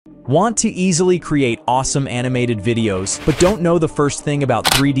Want to easily create awesome animated videos, but don't know the first thing about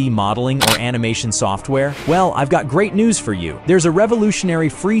 3D modeling or animation software? Well, I've got great news for you. There's a revolutionary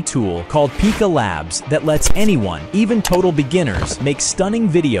free tool called Pika Labs that lets anyone, even total beginners, make stunning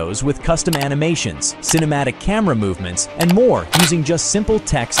videos with custom animations, cinematic camera movements, and more using just simple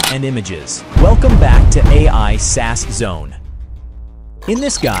text and images. Welcome back to AI SaaS Zone. In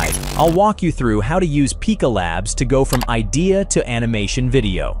this guide, I'll walk you through how to use Pika Labs to go from idea to animation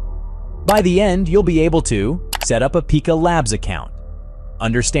video. By the end, you'll be able to set up a Pika Labs account,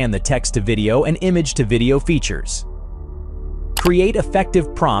 understand the text-to-video and image-to-video features, create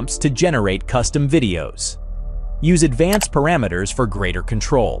effective prompts to generate custom videos, use advanced parameters for greater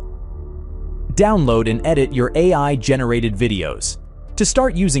control, download and edit your AI-generated videos. To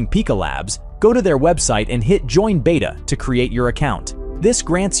start using Pika Labs, go to their website and hit Join Beta to create your account. This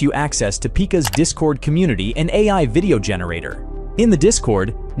grants you access to Pika's Discord community and AI video generator. In the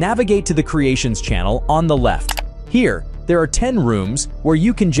Discord, navigate to the Creations channel on the left. Here, there are 10 rooms where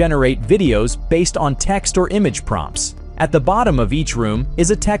you can generate videos based on text or image prompts. At the bottom of each room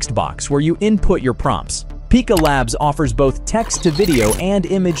is a text box where you input your prompts. Pika Labs offers both text-to-video and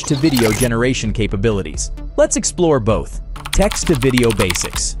image-to-video generation capabilities. Let's explore both. Text-to-video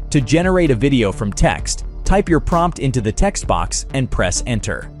basics. To generate a video from text, type your prompt into the text box and press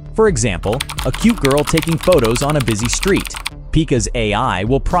Enter. For example, a cute girl taking photos on a busy street. Pika's AI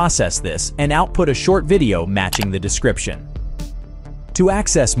will process this and output a short video matching the description. To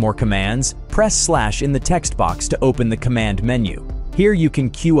access more commands, press / in the text box to open the command menu. Here you can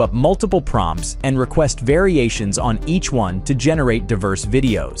queue up multiple prompts and request variations on each one to generate diverse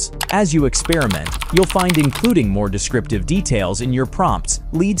videos. As you experiment, you'll find including more descriptive details in your prompts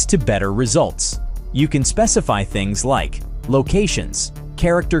leads to better results. You can specify things like locations,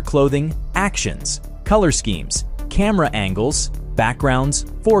 character clothing, actions, color schemes, camera angles, backgrounds,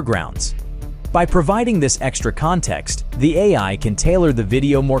 foregrounds. By providing this extra context, the AI can tailor the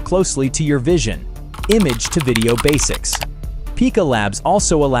video more closely to your vision. Image-to-video basics. Pika Labs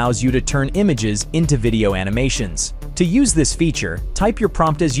also allows you to turn images into video animations. To use this feature, type your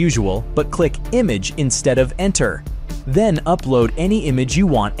prompt as usual, but click Image instead of Enter. Then upload any image you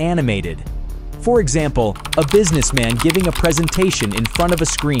want animated. For example, a businessman giving a presentation in front of a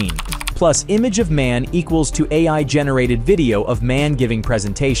screen, plus image of man equals to AI-generated video of man giving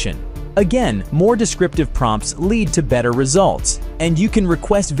presentation. Again, more descriptive prompts lead to better results, and you can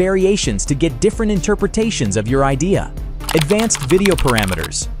request variations to get different interpretations of your idea. Advanced video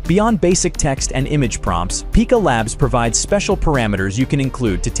parameters. Beyond basic text and image prompts, Pika Labs provides special parameters you can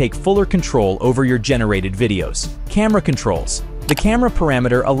include to take fuller control over your generated videos. Camera controls. The camera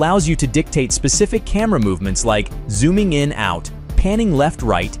parameter allows you to dictate specific camera movements like zooming in, out, panning left,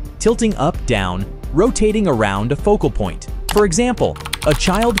 right, tilting up, down, rotating around a focal point. For example, a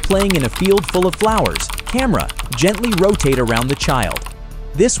child playing in a field full of flowers. Camera, gently rotate around the child.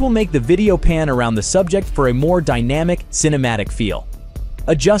 This will make the video pan around the subject for a more dynamic, cinematic feel.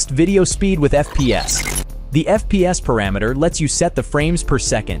 Adjust video speed with FPS. The FPS parameter lets you set the frames per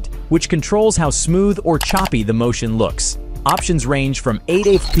second, which controls how smooth or choppy the motion looks. Options range from 8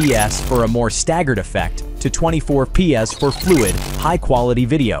 FPS for a more staggered effect to 24 FPS for fluid, high-quality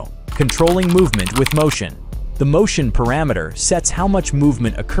video. Controlling movement with motion. The motion parameter sets how much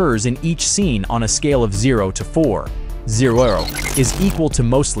movement occurs in each scene on a scale of 0 to 4. 0 is equal to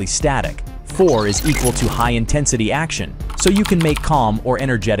mostly static. 4 is equal to high-intensity action, so you can make calm or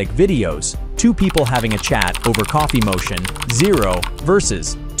energetic videos. 2 people having a chat over coffee motion. 0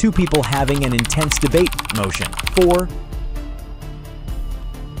 versus 2 people having an intense debate motion. 4.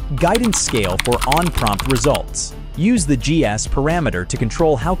 Guidance scale for on-prompt results. Use the GS parameter to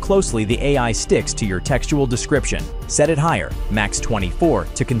control how closely the AI sticks to your textual description. Set it higher, max 24,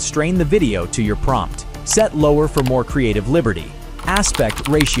 to constrain the video to your prompt. Set lower for more creative liberty. Aspect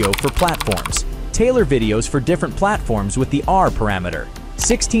ratio for platforms. Tailor videos for different platforms with the R parameter.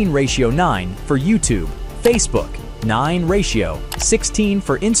 16:9 for YouTube, Facebook, 9:16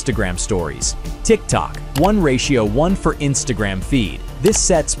 for Instagram stories, TikTok, 1:1 for Instagram feed. This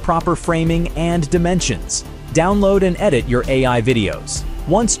sets proper framing and dimensions. Download and edit your AI videos.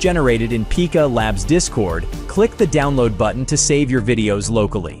 Once generated in Pika Labs Discord, click the download button to save your videos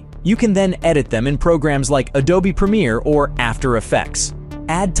locally. You can then edit them in programs like Adobe Premiere or After Effects.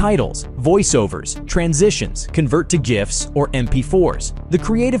 Add titles, voiceovers, transitions, convert to GIFs or MP4s. The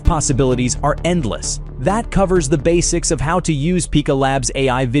creative possibilities are endless. That covers the basics of how to use Pika Labs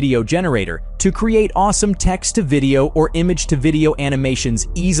AI Video Generator to create awesome text-to-video or image-to-video animations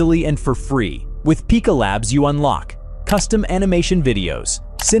easily and for free. With Pika Labs, you unlock custom animation videos,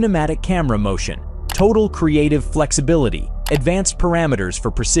 cinematic camera motion, total creative flexibility, advanced parameters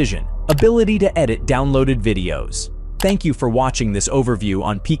for precision, ability to edit downloaded videos. Thank you for watching this overview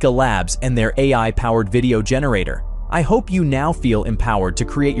on Pika Labs and their AI-powered video generator. I hope you now feel empowered to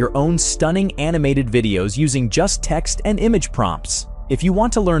create your own stunning animated videos using just text and image prompts. If you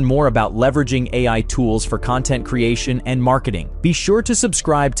want to learn more about leveraging AI tools for content creation and marketing, be sure to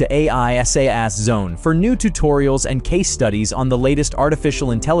subscribe to AI SaaS Zone for new tutorials and case studies on the latest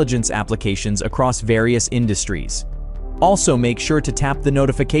artificial intelligence applications across various industries. Also, make sure to tap the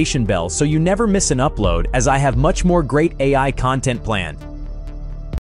notification bell so you never miss an upload, as I have much more great AI content planned.